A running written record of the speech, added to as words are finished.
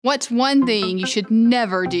What's one thing you should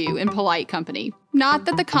never do in polite company? Not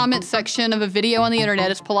that the comment section of a video on the internet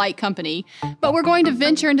is polite company, but we're going to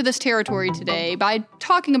venture into this territory today by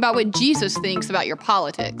talking about what Jesus thinks about your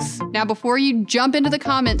politics. Now, before you jump into the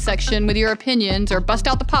comment section with your opinions or bust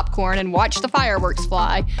out the popcorn and watch the fireworks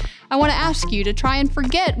fly, I want to ask you to try and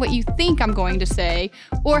forget what you think I'm going to say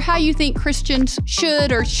or how you think Christians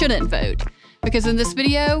should or shouldn't vote. Because in this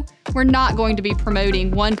video, we're not going to be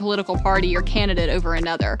promoting one political party or candidate over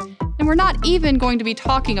another. And we're not even going to be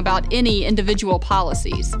talking about any individual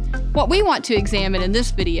policies. What we want to examine in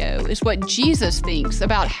this video is what Jesus thinks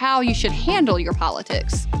about how you should handle your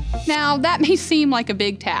politics. Now, that may seem like a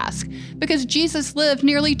big task, because Jesus lived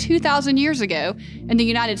nearly 2,000 years ago, and the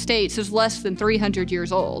United States is less than 300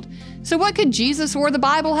 years old. So what could Jesus or the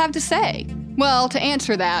Bible have to say? Well, to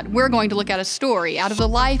answer that, we're going to look at a story out of the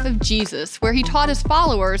life of Jesus where he taught his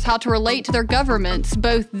followers how to relate to their governments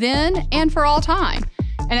both then and for all time.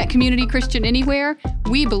 And at Community Christian Anywhere,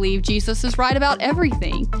 we believe Jesus is right about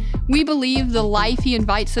everything. We believe the life he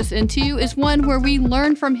invites us into is one where we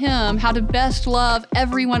learn from him how to best love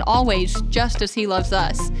everyone always just as he loves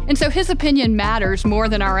us. And so his opinion matters more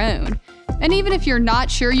than our own. And even if you're not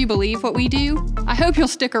sure you believe what we do, I hope you'll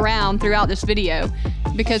stick around throughout this video,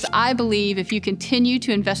 because I believe if you continue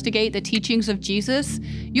to investigate the teachings of Jesus,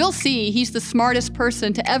 you'll see he's the smartest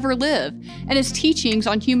person to ever live, and his teachings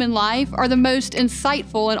on human life are the most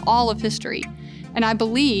insightful in all of history. And I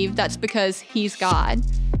believe that's because he's God.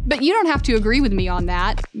 But you don't have to agree with me on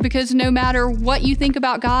that, because no matter what you think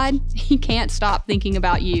about God, he can't stop thinking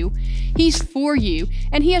about you. He's for you,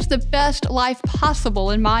 and he has the best life possible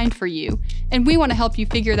in mind for you. And we want to help you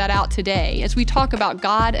figure that out today as we talk about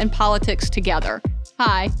God and politics together.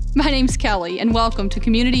 Hi, my name's Kelly, and welcome to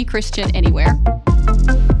Community Christian Anywhere.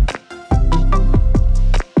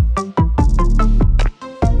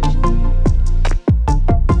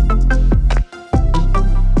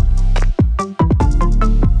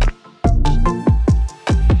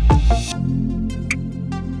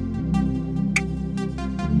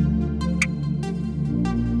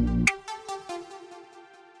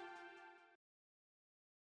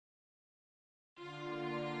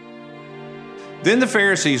 Then the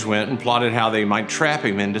Pharisees went and plotted how they might trap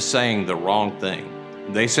him into saying the wrong thing.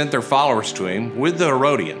 They sent their followers to him with the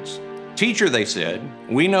Herodians. "Teacher," they said,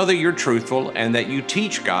 "we know that you're truthful and that you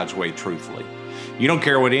teach God's way truthfully. You don't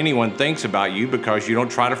care what anyone thinks about you because you don't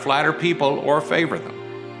try to flatter people or favor them.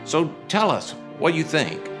 So tell us what you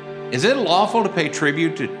think. Is it lawful to pay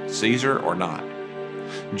tribute to Caesar or not?"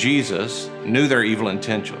 Jesus knew their evil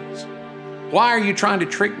intentions. "Why are you trying to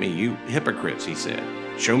trick me, you hypocrites?" he said.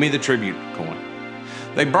 "Show me the tribute coin."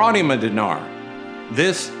 They brought him a dinar.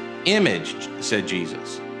 "This image," said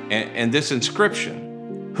Jesus, and this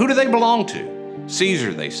inscription, who do they belong to?"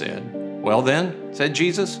 "Caesar," they said. "Well then," said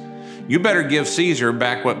Jesus, "you better give Caesar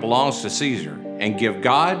back what belongs to Caesar and give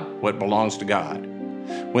God what belongs to God."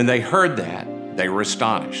 When they heard that, they were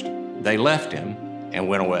astonished. They left him and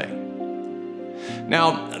went away.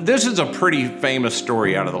 Now, this is a pretty famous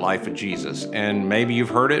story out of the life of Jesus, and maybe you've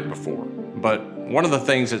heard it before. But one of the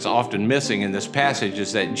things that's often missing in this passage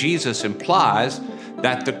is that Jesus implies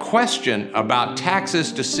that the question about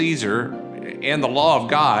taxes to Caesar and the law of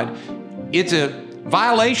God, it's a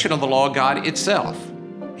violation of the law of God itself.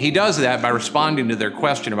 He does that by responding to their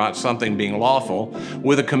question about something being lawful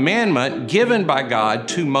with a commandment given by God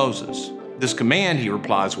to Moses. This command, he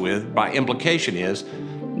replies with, by implication is,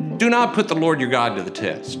 do not put the Lord your God to the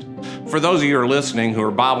test. For those of you who are listening who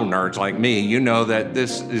are Bible nerds like me, you know that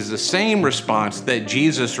this is the same response that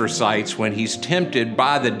Jesus recites when he's tempted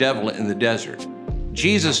by the devil in the desert.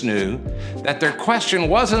 Jesus knew that their question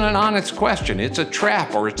wasn't an honest question. It's a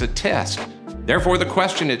trap or it's a test. Therefore, the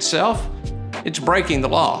question itself, it's breaking the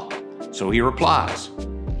law. So he replies,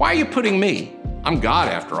 "Why are you putting me, I'm God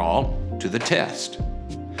after all, to the test?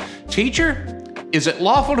 Teacher, is it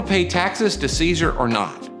lawful to pay taxes to Caesar or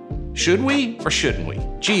not? Should we or shouldn't we?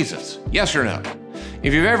 Jesus, yes or no?"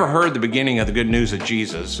 If you've ever heard the beginning of the good news of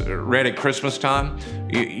Jesus, read at Christmas time,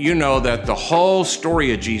 you know that the whole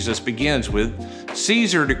story of Jesus begins with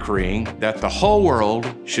Caesar decreeing that the whole world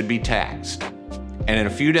should be taxed. And in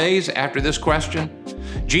a few days after this question,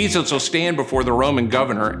 Jesus will stand before the Roman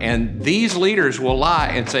governor, and these leaders will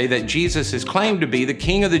lie and say that Jesus is claimed to be the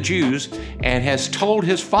king of the Jews and has told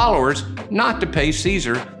his followers not to pay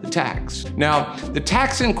Caesar the tax. Now, the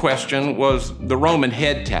tax in question was the Roman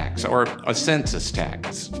head tax, or a census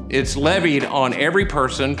tax. It's levied on every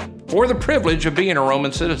person for the privilege of being a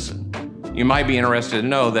Roman citizen. You might be interested to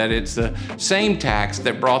know that it's the same tax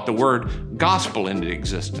that brought the word gospel into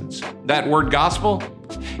existence. That word gospel,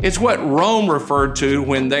 it's what Rome referred to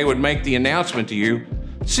when they would make the announcement to you,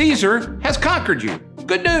 Caesar has conquered you.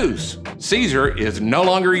 Good news. Caesar is no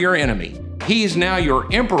longer your enemy. He's now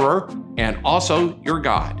your emperor and also your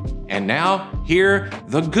God. And now, hear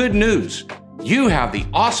the good news. You have the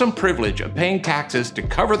awesome privilege of paying taxes to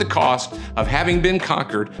cover the cost of having been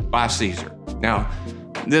conquered by Caesar. Now,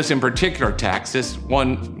 this in particular tax, this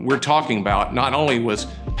one we're talking about, not only was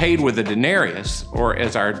paid with a denarius, or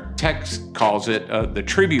as our text calls it, the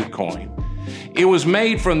tribute coin. It was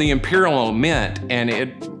made from the imperial mint, and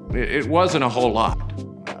it wasn't a whole lot.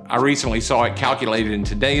 I recently saw it calculated in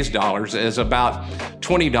today's dollars as about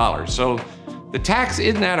 $20. So the tax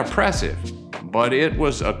isn't that oppressive, but it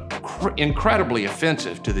was incredibly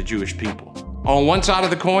offensive to the Jewish people. On one side of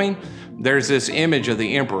the coin, there's this image of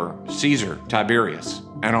the emperor, Caesar Tiberius.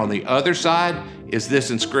 And on the other side is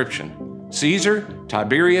this inscription, Caesar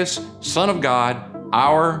Tiberius, Son of God,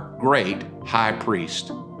 our great high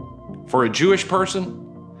priest. For a Jewish person,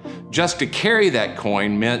 just to carry that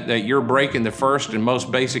coin meant that you're breaking the first and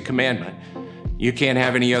most basic commandment. You can't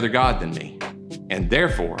have any other God than me. And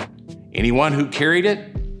therefore, anyone who carried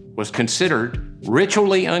it was considered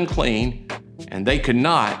ritually unclean, and they could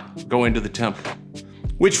not go into the temple.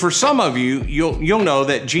 Which for some of you, you'll know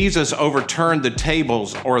that Jesus overturned the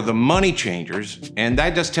tables or the money changers, and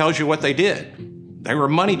that just tells you what they did. They were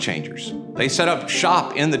money changers. They set up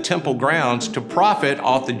shop in the temple grounds to profit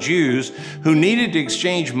off the Jews who needed to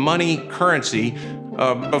exchange money currency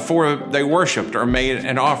before they worshiped or made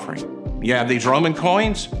an offering. You have these Roman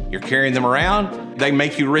coins, you're carrying them around, they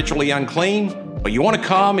make you ritually unclean, but you want to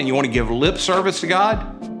come and you want to give lip service to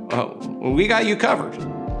God? Well, we got you covered.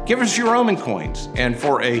 Give us your Roman coins, and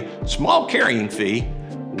for a small carrying fee,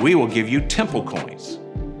 we will give you temple coins.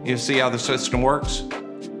 You see how the system works?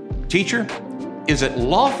 Teacher, is it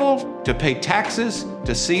lawful to pay taxes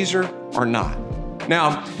to Caesar or not?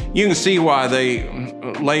 Now, you can see why they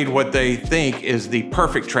laid what they think is the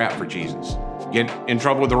perfect trap for Jesus. Get in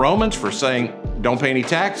trouble with the Romans for saying, don't pay any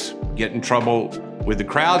tax. Get in trouble with the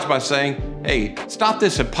crowds by saying, hey, stop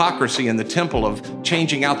this hypocrisy in the temple of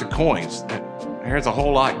changing out the coins. There's a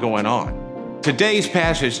whole lot going on. Today's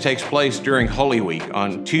passage takes place during Holy Week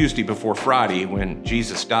on Tuesday before Friday when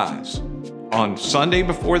Jesus dies. On Sunday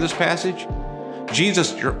before this passage,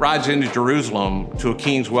 Jesus rides into Jerusalem to a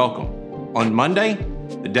king's welcome. On Monday,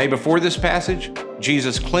 the day before this passage,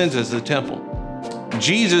 Jesus cleanses the temple.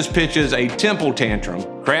 Jesus pitches a temple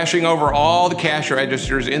tantrum, crashing over all the cash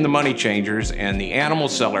registers in the money changers and the animal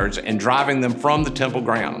sellers and driving them from the temple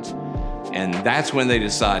grounds. And that's when they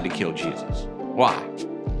decide to kill Jesus. Why?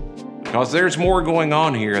 Because there's more going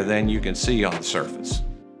on here than you can see on the surface.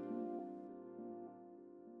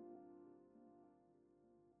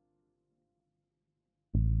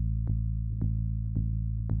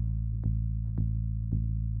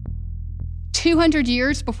 "200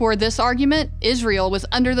 years before this argument, Israel was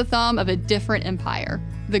under the thumb of a different empire,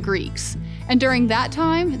 the Greeks. And during that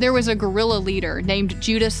time, there was a guerrilla leader named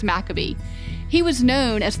Judas Maccabee. He was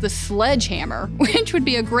known as the Sledgehammer, which would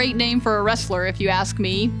be a great name for a wrestler if you ask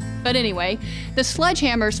me. But anyway, the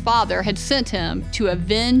Sledgehammer's father had sent him to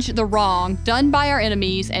avenge the wrong done by our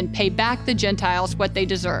enemies and pay back the Gentiles what they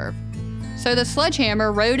deserve. So the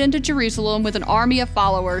Sledgehammer rode into Jerusalem with an army of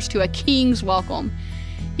followers to a king's welcome.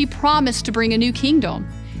 He promised to bring a new kingdom.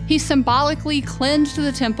 He symbolically cleansed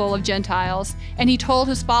the temple of Gentiles, and he told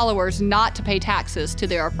his followers not to pay taxes to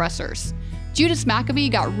their oppressors. Judas Maccabee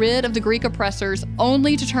got rid of the Greek oppressors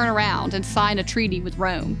only to turn around and sign a treaty with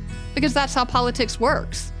Rome, because that's how politics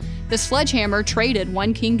works. The Sledgehammer traded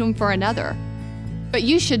one kingdom for another. But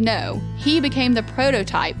you should know, he became the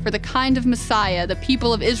prototype for the kind of Messiah the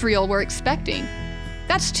people of Israel were expecting.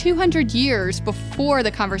 That's 200 years before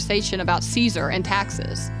the conversation about Caesar and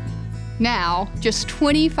taxes. Now, just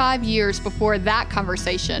 25 years before that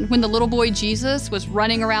conversation, when the little boy Jesus was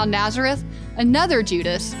running around Nazareth, another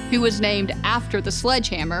Judas, who was named after the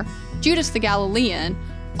Sledgehammer, Judas the Galilean,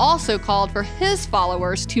 also called for his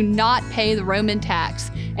followers to not pay the Roman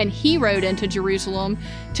tax, and he rode into Jerusalem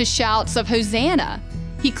to shouts of Hosanna.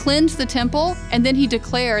 He cleansed the temple, and then he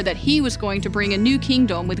declared that he was going to bring a new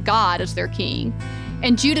kingdom with God as their king.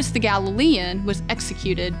 And Judas the Galilean was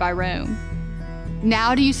executed by Rome.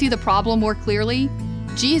 Now do you see the problem more clearly?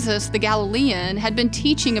 Jesus the Galilean had been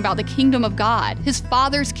teaching about the kingdom of God, his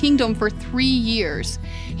Father's kingdom, for 3 years.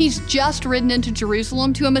 He's just ridden into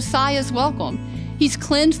Jerusalem to a Messiah's welcome. He's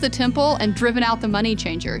cleansed the temple and driven out the money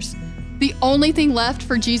changers. The only thing left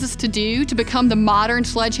for Jesus to do to become the modern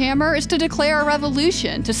Sledgehammer is to declare a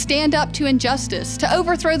revolution, to stand up to injustice, to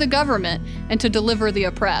overthrow the government, and to deliver the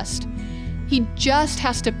oppressed. He just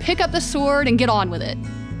has to pick up the sword and get on with it.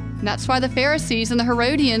 And that's why the Pharisees and the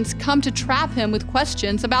Herodians come to trap him with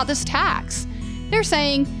questions about this tax. They're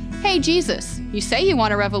saying, hey, Jesus, you say you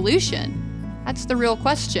want a revolution. That's the real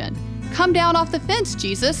question. Come down off the fence,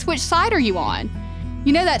 Jesus. Which side are you on?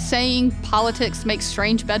 You know that saying, politics makes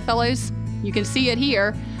strange bedfellows? You can see it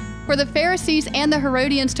here. For the Pharisees and the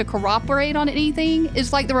Herodians to cooperate on anything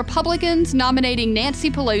is like the Republicans nominating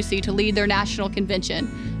Nancy Pelosi to lead their national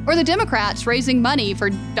convention, or the Democrats raising money for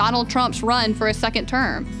Donald Trump's run for a second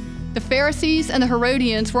term. The Pharisees and the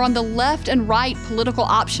Herodians were on the left and right political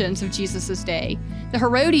options of Jesus' day. The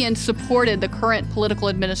Herodians supported the current political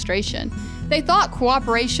administration. They thought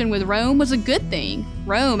cooperation with Rome was a good thing.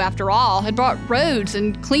 Rome, after all, had brought roads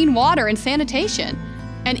and clean water and sanitation.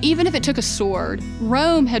 And even if it took a sword,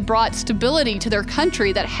 Rome had brought stability to their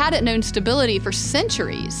country that hadn't known stability for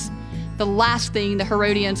centuries. The last thing the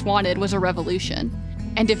Herodians wanted was a revolution.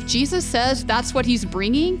 And if Jesus says that's what he's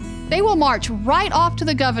bringing, they will march right off to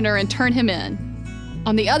the governor and turn him in.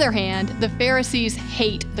 On the other hand, the Pharisees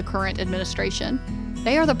hate the current administration.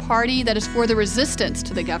 They are the party that is for the resistance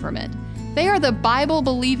to the government. They are the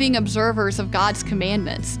Bible-believing observers of God's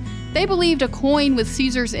commandments. They believed a coin with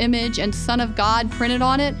Caesar's image and Son of God printed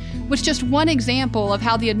on it was just one example of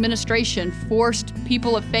how the administration forced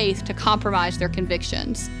people of faith to compromise their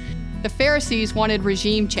convictions. The Pharisees wanted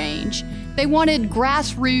regime change. They wanted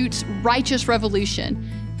grassroots, righteous revolution.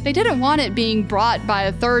 They didn't want it being brought by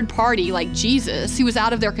a third party like Jesus, who was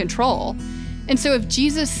out of their control. And so if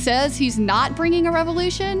Jesus says he's not bringing a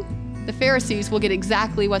revolution, the Pharisees will get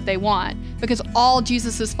exactly what they want, because all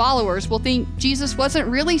Jesus' followers will think Jesus wasn't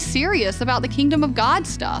really serious about the kingdom of God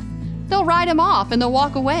stuff. They'll write him off and they'll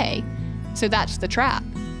walk away. So that's the trap.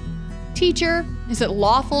 Teacher, is it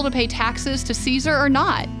lawful to pay taxes to Caesar or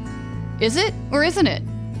not? Is it or isn't it?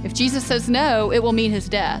 If Jesus says no, it will mean his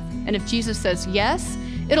death. And if Jesus says yes,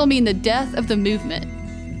 it'll mean the death of the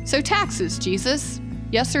movement. So taxes, Jesus.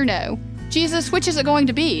 Yes or no? Jesus, which is it going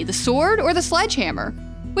to be, the sword or the sledgehammer?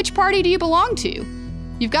 Which party do you belong to?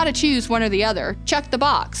 You've got to choose one or the other. Check the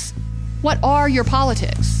box. What are your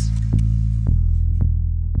politics?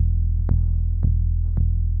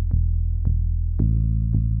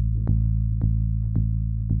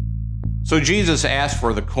 So Jesus asked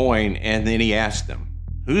for the coin, and then he asked them,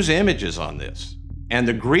 whose image is on this? And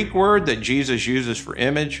the Greek word that Jesus uses for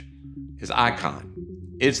image is icon.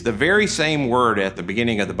 It's the very same word at the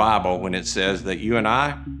beginning of the Bible when it says that you and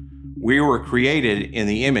I, we were created in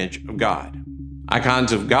the image of God.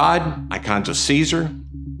 Icons of God, icons of Caesar,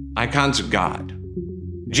 icons of God.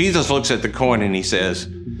 Jesus looks at the coin and he says,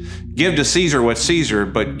 give to Caesar what's Caesar,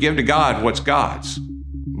 but give to God what's God's.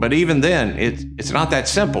 But even then, it's not that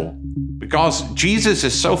simple, because Jesus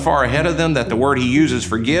is so far ahead of them that the word he uses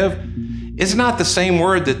for give is not the same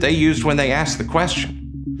word that they used when they asked the question.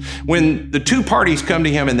 When the two parties come to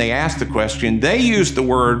him and they ask the question, they use the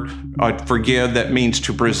word forgive that means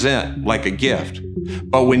to present, like a gift.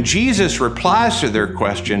 But when Jesus replies to their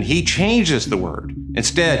question, he changes the word.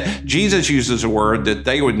 Instead, Jesus uses a word that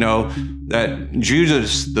they would know that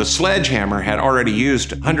Judas, the sledgehammer, had already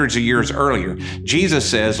used hundreds of years earlier. Jesus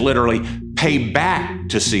says, literally, pay back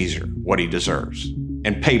to Caesar what he deserves,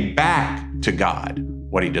 and pay back to God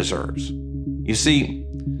what he deserves. You see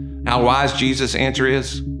how wise Jesus' answer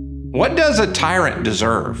is? What does a tyrant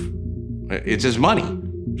deserve? It's his money.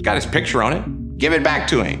 He's got his picture on it. Give it back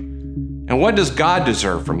to him. And what does God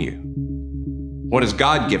deserve from you? What has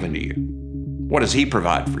God given to you? What does he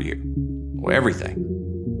provide for you? Well,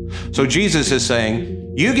 everything. So Jesus is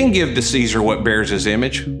saying, you can give to Caesar what bears his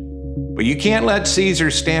image, but you can't let Caesar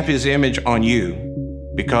stamp his image on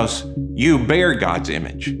you, because you bear God's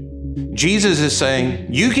image. Jesus is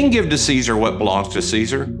saying, you can give to Caesar what belongs to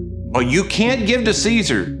Caesar, but you can't give to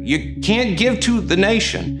Caesar. You can't give to the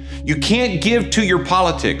nation. You can't give to your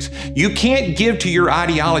politics. You can't give to your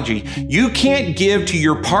ideology. You can't give to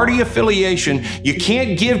your party affiliation. You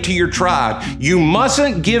can't give to your tribe. You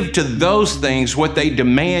mustn't give to those things what they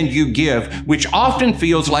demand you give, which often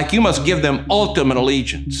feels like you must give them ultimate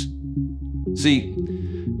allegiance. See,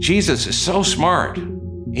 Jesus is so smart.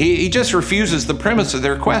 He just refuses the premise of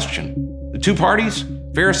their question. The two parties,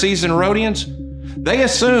 Pharisees and Herodians, they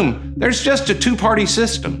assume there's just a two-party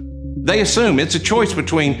system. They assume it's a choice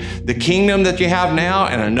between the kingdom that you have now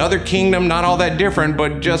and another kingdom not all that different,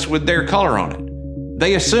 but just with their color on it.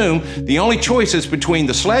 They assume the only choice is between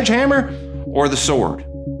the sledgehammer or the sword.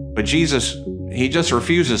 But Jesus, he just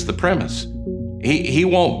refuses the premise. He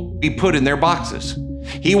won't be put in their boxes.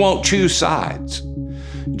 He won't choose sides.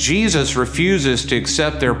 Jesus refuses to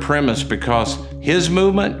accept their premise because his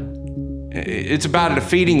movement, it's about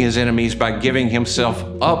defeating his enemies by giving himself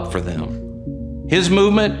up for them. His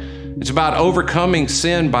movement, it's about overcoming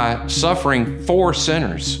sin by suffering for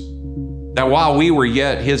sinners. That while we were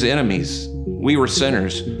yet his enemies, we were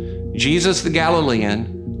sinners, Jesus the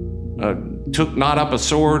Galilean took not up a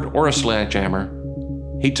sword or a sledgehammer.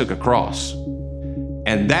 He took a cross.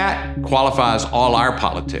 And that qualifies all our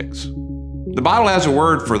politics. The Bible has a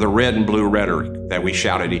word for the red and blue rhetoric that we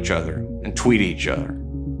shout at each other and tweet at each other.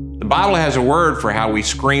 The Bible has a word for how we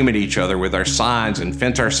scream at each other with our signs and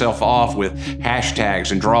fence ourselves off with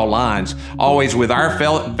hashtags and draw lines, always with our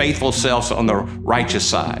faithful selves on the righteous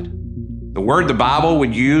side. The word the Bible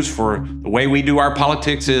would use for the way we do our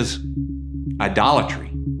politics is idolatry.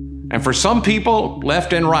 And for some people,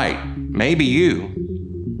 left and right, maybe you,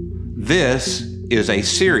 this is a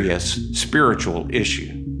serious spiritual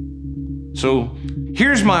issue. So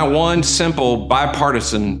here's my one simple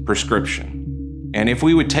bipartisan prescription. And if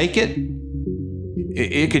we would take it,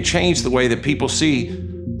 it could change the way that people see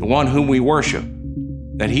the one whom we worship,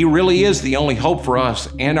 that he really is the only hope for us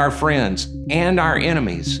and our friends and our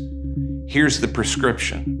enemies. Here's the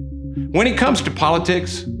prescription. When it comes to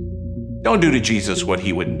politics, don't do to Jesus what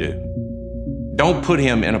he wouldn't do. Don't put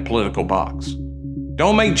him in a political box.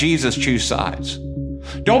 Don't make Jesus choose sides.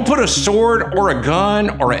 Don't put a sword or a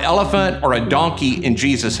gun or an elephant or a donkey in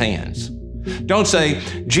Jesus' hands. Don't say,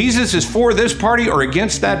 Jesus is for this party or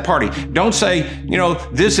against that party. Don't say,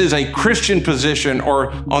 this is a Christian position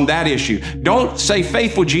or on that issue. Don't say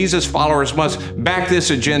faithful Jesus followers must back this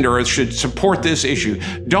agenda or should support this issue.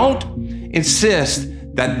 Don't insist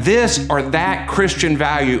that this or that Christian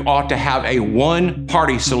value ought to have a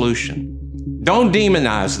one-party solution. Don't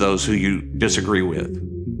demonize those who you disagree with.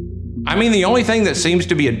 I mean, the only thing that seems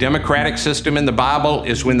to be a democratic system in the Bible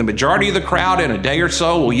is when the majority of the crowd in a day or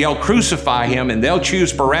so will yell, crucify him, and they'll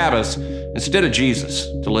choose Barabbas instead of Jesus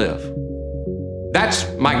to live.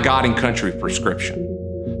 That's my God and country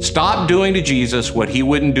prescription. Stop doing to Jesus what he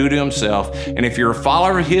wouldn't do to himself. And if you're a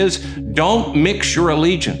follower of his, don't mix your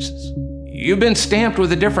allegiances. You've been stamped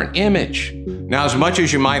with a different image. Now, as much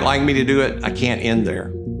as you might like me to do it, I can't end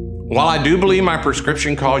there. While I do believe my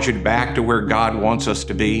prescription calls you back to where God wants us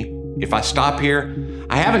to be, if I stop here,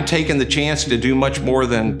 I haven't taken the chance to do much more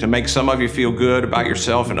than to make some of you feel good about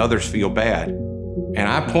yourself and others feel bad. And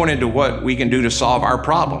I pointed to what we can do to solve our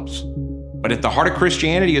problems. But at the heart of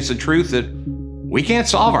Christianity is the truth that we can't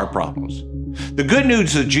solve our problems. The good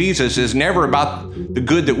news of Jesus is never about the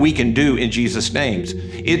good that we can do in Jesus' name.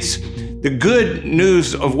 It's the good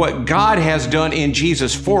news of what God has done in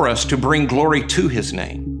Jesus for us to bring glory to his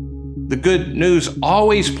name. The good news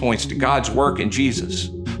always points to God's work in Jesus.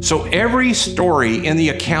 So every story in the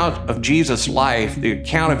account of Jesus' life, the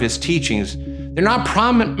account of his teachings, they're not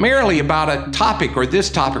primarily about a topic or this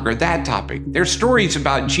topic or that topic. They're stories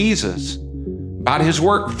about Jesus, about his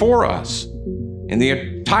work for us. In the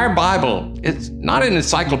entire Bible, it's not an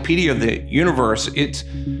encyclopedia of the universe. It's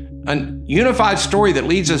a unified story that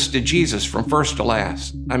leads us to Jesus from first to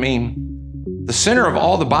last. I mean, the center of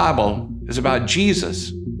all the Bible is about Jesus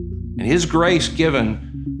and his grace given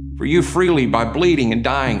for you freely by bleeding and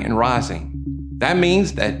dying and rising. That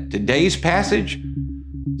means that today's passage,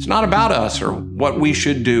 it's not about us or what we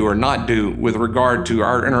should do or not do with regard to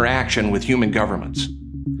our interaction with human governments.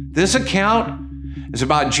 This account is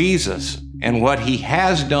about Jesus and what he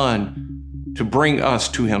has done to bring us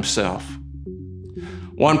to himself.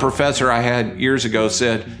 One professor I had years ago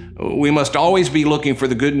said, we must always be looking for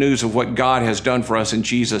the good news of what God has done for us in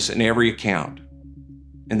Jesus in every account.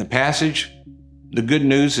 In the passage, the good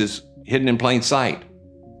news is hidden in plain sight.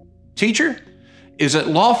 Teacher, is it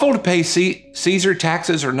lawful to pay Caesar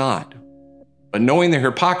taxes or not? But knowing their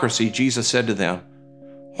hypocrisy, Jesus said to them,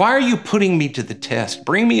 why are you putting me to the test?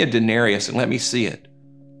 Bring me a denarius and let me see it.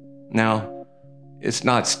 Now, it's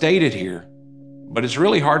not stated here, but it's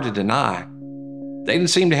really hard to deny. They didn't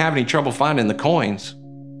seem to have any trouble finding the coins.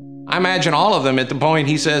 I imagine all of them at the point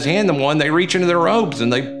he says, hand them one, they reach into their robes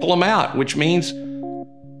and they pull them out, which means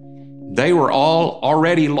they were all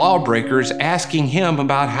already lawbreakers asking him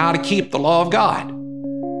about how to keep the law of God.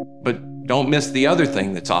 But don't miss the other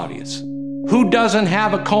thing that's obvious. Who doesn't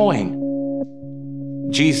have a coin?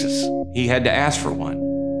 Jesus. He had to ask for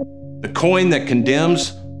one. The coin that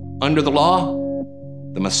condemns under the law,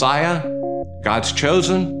 the Messiah, God's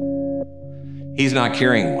chosen, he's not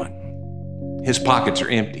carrying one. His pockets are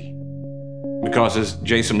empty. Because as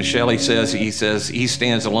Jason Micheli says, he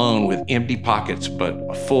stands alone with empty pockets, but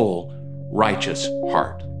a full, righteous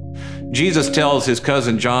heart. Jesus tells his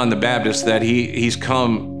cousin John the Baptist that he's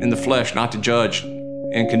come in the flesh not to judge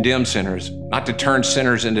and condemn sinners, not to turn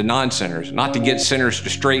sinners into non-sinners, not to get sinners to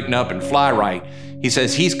straighten up and fly right. He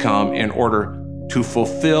says he's come in order to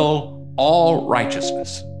fulfill all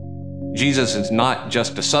righteousness. Jesus is not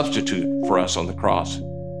just a substitute for us on the cross.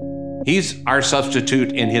 He's our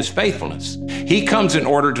substitute in his faithfulness. He comes in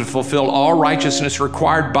order to fulfill all righteousness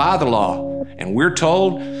required by the law. And we're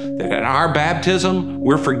told that at our baptism,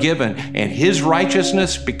 we're forgiven and his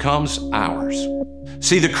righteousness becomes ours.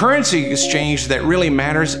 See, the currency exchange that really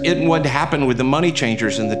matters isn't what happened with the money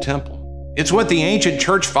changers in the temple. It's what the ancient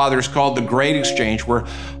church fathers called the great exchange, where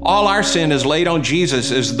all our sin is laid on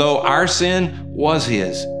Jesus as though our sin was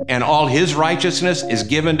his, and all his righteousness is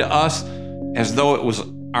given to us as though it was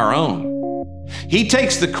our own. He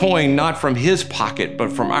takes the coin not from his pocket,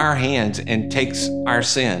 but from our hands and takes our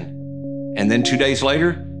sin. And then 2 days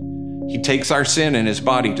later, he takes our sin in his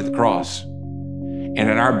body to the cross. And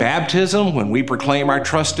at our baptism, when we proclaim our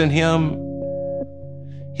trust in him,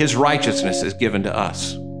 his righteousness is given to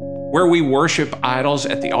us. Where we worship idols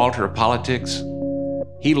at the altar of politics,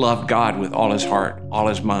 he loved God with all his heart, all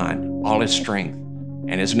his mind, all his strength,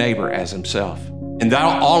 and his neighbor as himself. And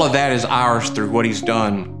all of that is ours through what he's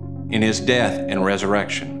done in his death and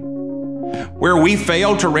resurrection. Where we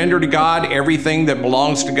fail to render to God everything that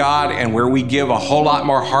belongs to God, and where we give a whole lot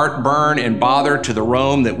more heartburn and bother to the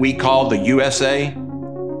Rome that we call the USA,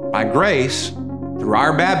 by grace, through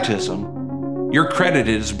our baptism, you're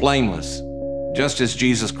credited as blameless, just as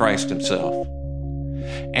Jesus Christ himself.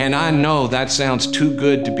 And I know that sounds too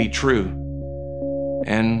good to be true.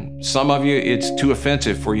 And some of you, it's too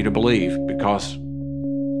offensive for you to believe, because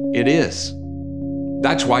it is.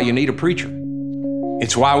 That's why you need a preacher.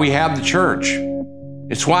 It's why we have the church.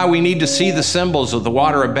 It's why we need to see the symbols of the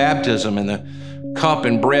water of baptism and the cup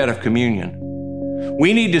and bread of communion.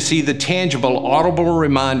 We need to see the tangible, audible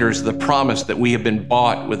reminders of the promise that we have been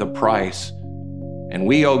bought with a price, and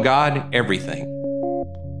we owe God everything.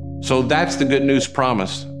 So that's the good news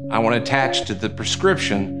promise I want to attach to the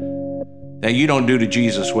prescription that you don't do to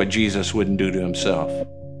Jesus what Jesus wouldn't do to himself.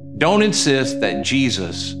 Don't insist that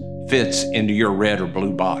Jesus fits into your red or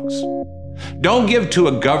blue box. Don't give to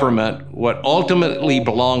a government what ultimately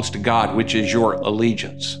belongs to God, which is your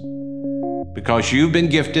allegiance, because you've been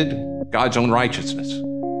gifted God's own righteousness,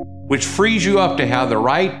 which frees you up to have the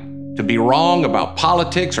right to be wrong about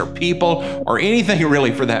politics or people or anything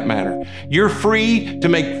really for that matter. You're free to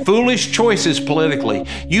make foolish choices politically.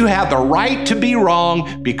 You have the right to be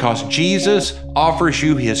wrong because Jesus offers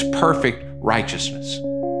you his perfect righteousness.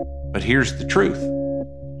 But here's the truth.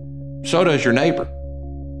 So does your neighbor.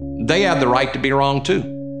 They have the right to be wrong too.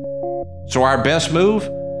 So our best move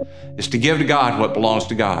is to give to God what belongs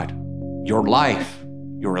to God. Your life,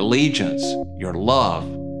 your allegiance, your love,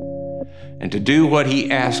 and to do what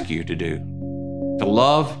he asks you to do, to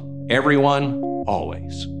love everyone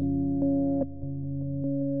always.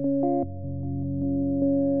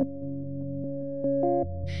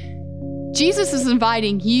 Jesus is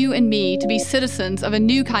inviting you and me to be citizens of a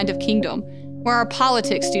new kind of kingdom, where our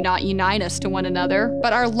politics do not unite us to one another,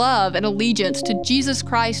 but our love and allegiance to Jesus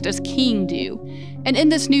Christ as King do. And in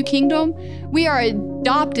this new kingdom, we are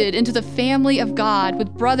adopted into the family of God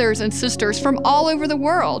with brothers and sisters from all over the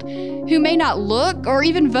world who may not look or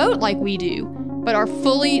even vote like we do, but are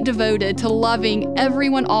fully devoted to loving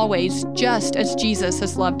everyone always just as Jesus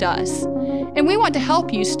has loved us. And we want to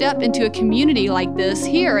help you step into a community like this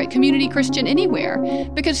here at Community Christian Anywhere,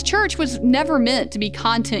 because church was never meant to be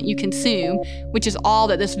content you consume, which is all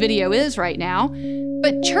that this video is right now,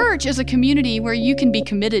 but church is a community where you can be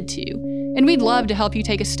committed to. And we'd love to help you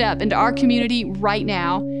take a step into our community right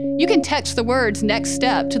now. You can text the words "next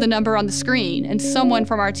step" to the number on the screen, and someone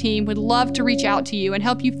from our team would love to reach out to you and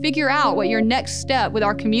help you figure out what your next step with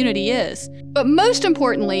our community is. But most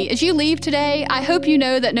importantly, as you leave today, I hope you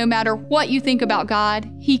know that no matter what you think about God,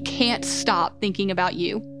 he can't stop thinking about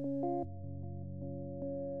you.